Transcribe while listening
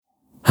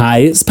Hi,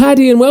 it's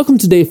Paddy and welcome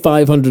to day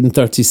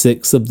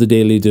 536 of the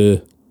Daily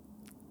Do.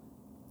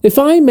 If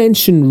I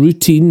mention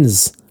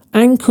routines,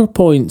 anchor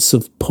points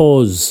of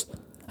pause,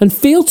 and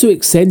fail to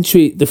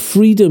accentuate the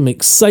freedom,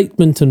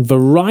 excitement and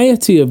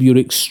variety of your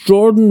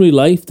extraordinary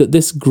life that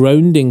this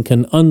grounding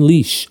can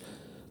unleash,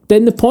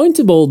 then the point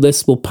of all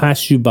this will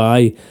pass you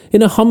by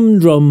in a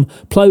humdrum,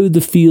 plough the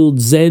field,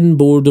 zen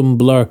boredom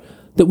blur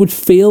that would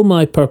fail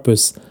my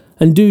purpose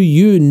and do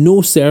you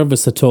no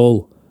service at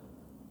all.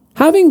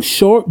 Having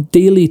short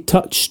daily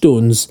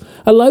touchstones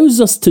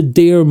allows us to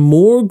dare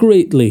more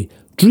greatly,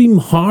 dream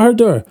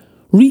harder,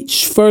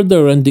 reach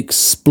further and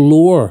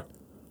explore,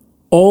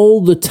 all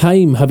the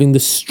time having the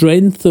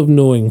strength of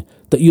knowing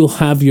that you'll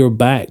have your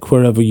back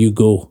wherever you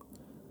go.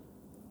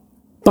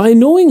 By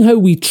knowing how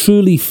we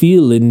truly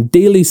feel in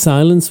daily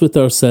silence with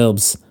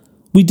ourselves,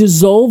 we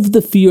dissolve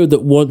the fear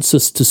that wants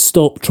us to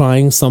stop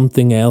trying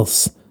something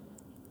else.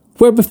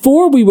 Where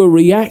before we were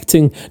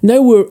reacting,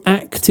 now we're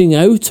acting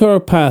out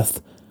our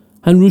path,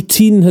 and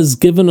routine has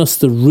given us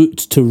the route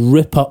to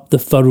rip up the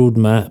furrowed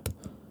map.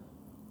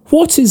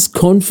 What is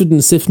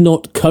confidence if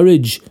not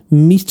courage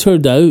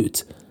metered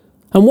out?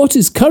 And what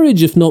is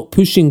courage if not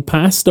pushing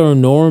past our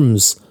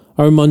norms,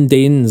 our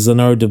mundanes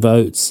and our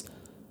devouts?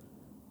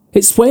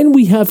 It's when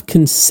we have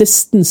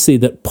consistency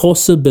that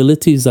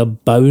possibilities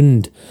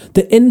abound,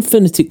 the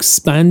infinite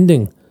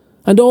expanding,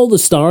 and all the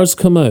stars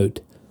come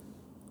out.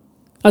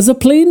 As a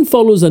plane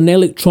follows an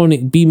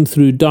electronic beam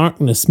through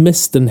darkness,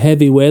 mist and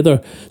heavy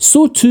weather,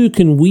 so too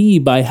can we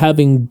by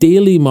having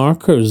daily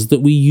markers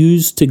that we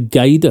use to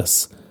guide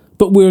us.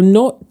 But we're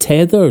not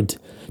tethered.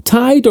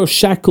 Tied or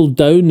shackled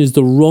down is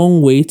the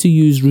wrong way to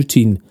use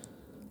routine.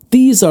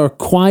 These are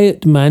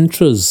quiet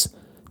mantras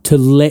to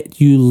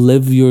let you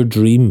live your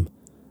dream.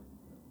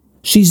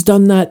 She's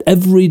done that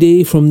every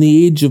day from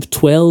the age of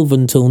 12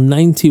 until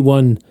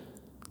 91.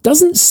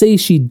 Doesn't say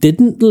she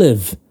didn't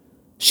live.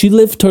 She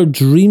lived her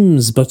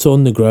dreams but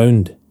on the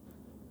ground.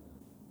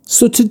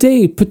 So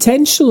today,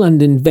 potential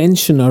and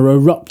invention are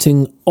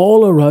erupting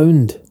all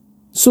around.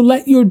 So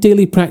let your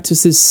daily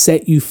practices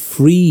set you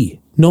free,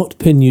 not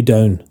pin you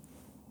down.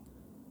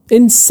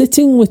 In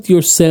sitting with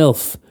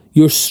yourself,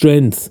 your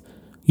strength,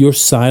 your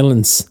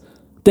silence,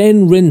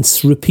 then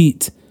rinse,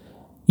 repeat,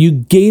 you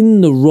gain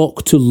the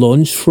rock to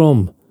launch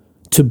from,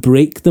 to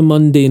break the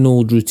mundane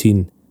old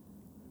routine.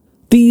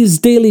 These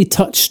daily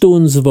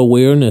touchstones of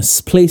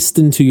awareness placed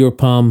into your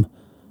palm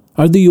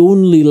are the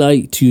only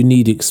light you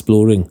need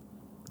exploring,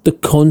 the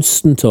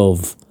constant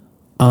of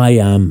I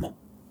am.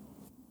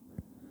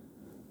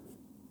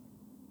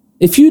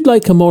 If you'd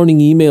like a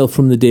morning email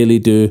from The Daily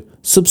Do,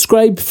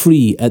 subscribe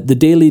free at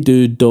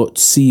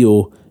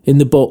thedailydo.co in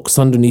the box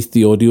underneath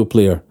the audio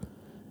player.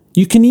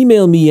 You can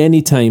email me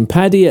anytime,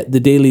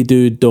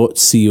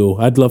 paddy@thedailydo.co.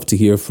 I'd love to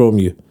hear from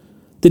you.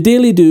 The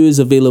Daily Do is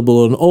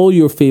available on all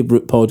your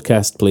favourite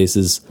podcast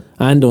places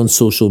and on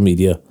social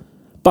media.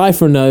 Bye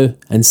for now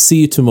and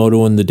see you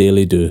tomorrow on The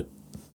Daily Do.